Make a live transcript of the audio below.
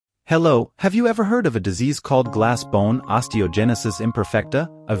Hello, have you ever heard of a disease called glass bone osteogenesis imperfecta?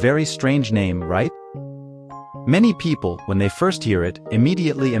 A very strange name, right? Many people, when they first hear it,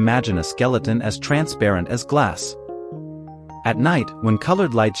 immediately imagine a skeleton as transparent as glass. At night, when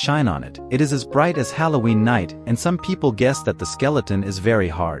colored lights shine on it, it is as bright as Halloween night, and some people guess that the skeleton is very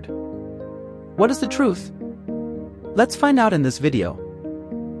hard. What is the truth? Let's find out in this video.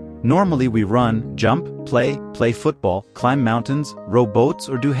 Normally we run, jump, play football, climb mountains, row boats,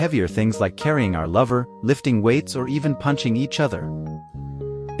 or do heavier things like carrying our lover, lifting weights, or even punching each other.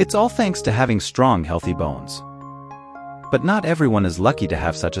 It's all thanks to having strong, healthy bones. But not everyone is lucky to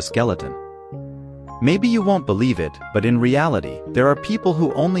have such a skeleton. Maybe you won't believe it, but in reality, there are people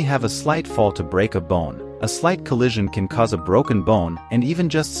who only have a slight fall to break a bone. A slight collision can cause a broken bone, and even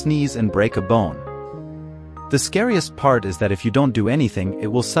just sneeze and break a bone. The scariest part is that if you don't do anything, it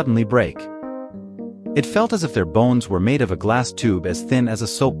will suddenly break. It felt as if their bones were made of a glass tube as thin as a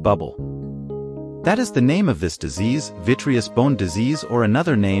soap bubble. That is the name of this disease, vitreous bone disease, or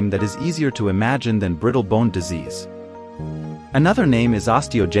another name that is easier to imagine than brittle bone disease. Another name is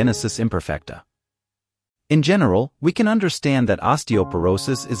osteogenesis imperfecta. In general, we can understand that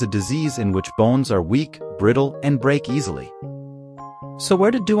osteoporosis is a disease in which bones are weak, brittle, and break easily. So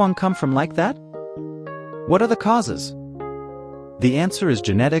where did Duong come from like that? What are the causes? The answer is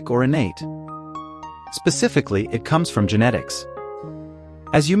genetic or innate. Specifically, it comes from genetics.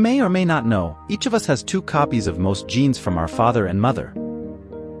 As you may or may not know, each of us has 2 copies of most genes from our father and mother.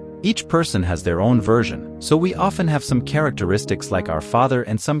 Each person has their own version, so we often have some characteristics like our father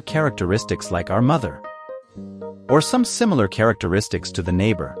and some characteristics like our mother. Or some similar characteristics to the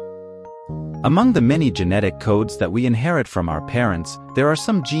neighbor. Among the many genetic codes that we inherit from our parents, there are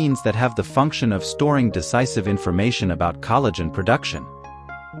some genes that have the function of storing decisive information about collagen production.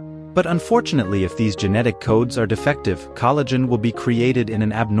 But unfortunately, if these genetic codes are defective, collagen will be created in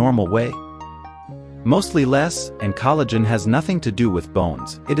an abnormal way. Mostly less, and collagen has nothing to do with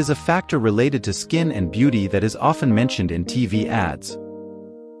bones. It is a factor related to skin and beauty that is often mentioned in TV ads.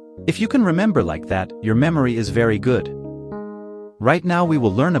 If you can remember like that, your memory is very good. Right now we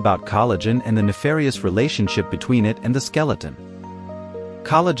will learn about collagen and the nefarious relationship between it and the skeleton.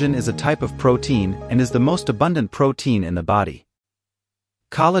 Collagen is a type of protein and is the most abundant protein in the body.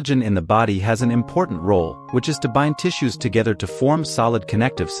 Collagen in the body has an important role, which is to bind tissues together to form solid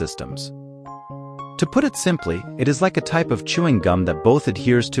connective systems. To put it simply, it is like a type of chewing gum that both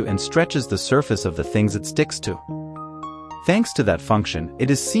adheres to and stretches the surface of the things it sticks to. Thanks to that function, it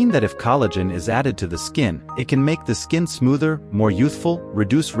is seen that if collagen is added to the skin, it can make the skin smoother, more youthful,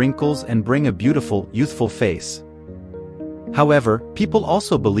 reduce wrinkles, and bring a beautiful, youthful face. However, people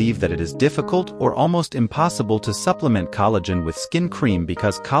also believe that it is difficult or almost impossible to supplement collagen with skin cream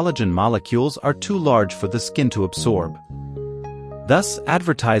because collagen molecules are too large for the skin to absorb. Thus,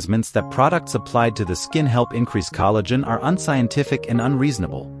 advertisements that products applied to the skin help increase collagen are unscientific and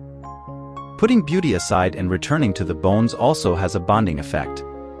unreasonable. Putting beauty aside and returning to the bones also has a bonding effect.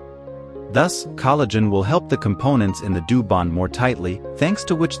 Thus, collagen will help the components in the do bond more tightly, thanks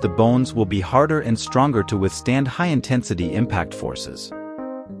to which the bones will be harder and stronger to withstand high-intensity impact forces.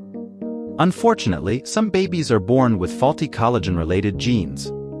 Unfortunately, some babies are born with faulty collagen-related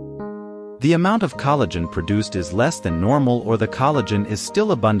genes. The amount of collagen produced is less than normal, or the collagen is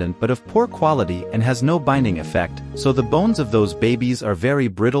still abundant but of poor quality and has no binding effect, so the bones of those babies are very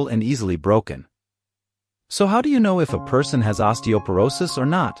brittle and easily broken. So how do you know if a person has osteoporosis or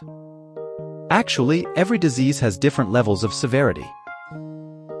not? Actually, every disease has different levels of severity.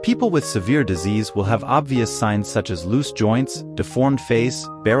 People with severe disease will have obvious signs such as loose joints, deformed face,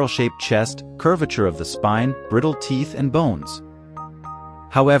 barrel-shaped chest, curvature of the spine, brittle teeth, and bones.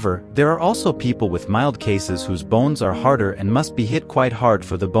 However, there are also people with mild cases whose bones are harder and must be hit quite hard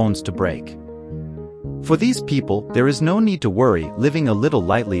for the bones to break. For these people, there is no need to worry, living a little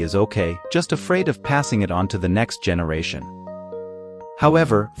lightly is okay, just afraid of passing it on to the next generation.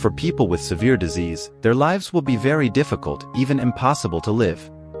 However, for people with severe disease, their lives will be very difficult, even impossible to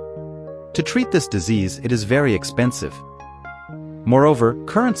live. To treat this disease, it is very expensive. Moreover,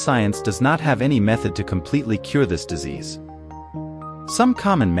 current science does not have any method to completely cure this disease. Some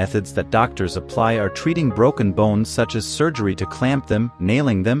common methods that doctors apply are treating broken bones such as surgery to clamp them,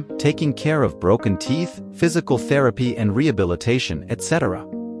 nailing them, taking care of broken teeth, physical therapy and rehabilitation, etc.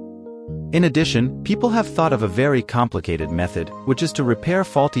 In addition, people have thought of a very complicated method, which is to repair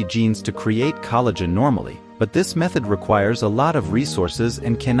faulty genes to create collagen normally, but this method requires a lot of resources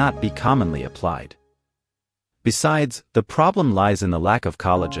and cannot be commonly applied. Besides, the problem lies in the lack of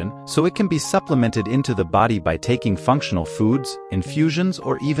collagen, so it can be supplemented into the body by taking functional foods, infusions,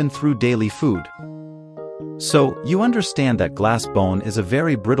 or even through daily food. So, you understand that glass bone is a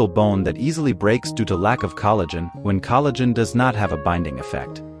very brittle bone that easily breaks due to lack of collagen, when collagen does not have a binding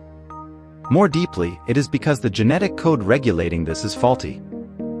effect. More deeply, it is because the genetic code regulating this is faulty.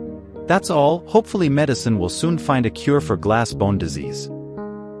 That's all. Hopefully medicine will soon find a cure for glass bone disease.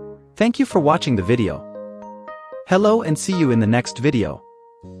 Thank you for watching the video. Hello and see you in the next video.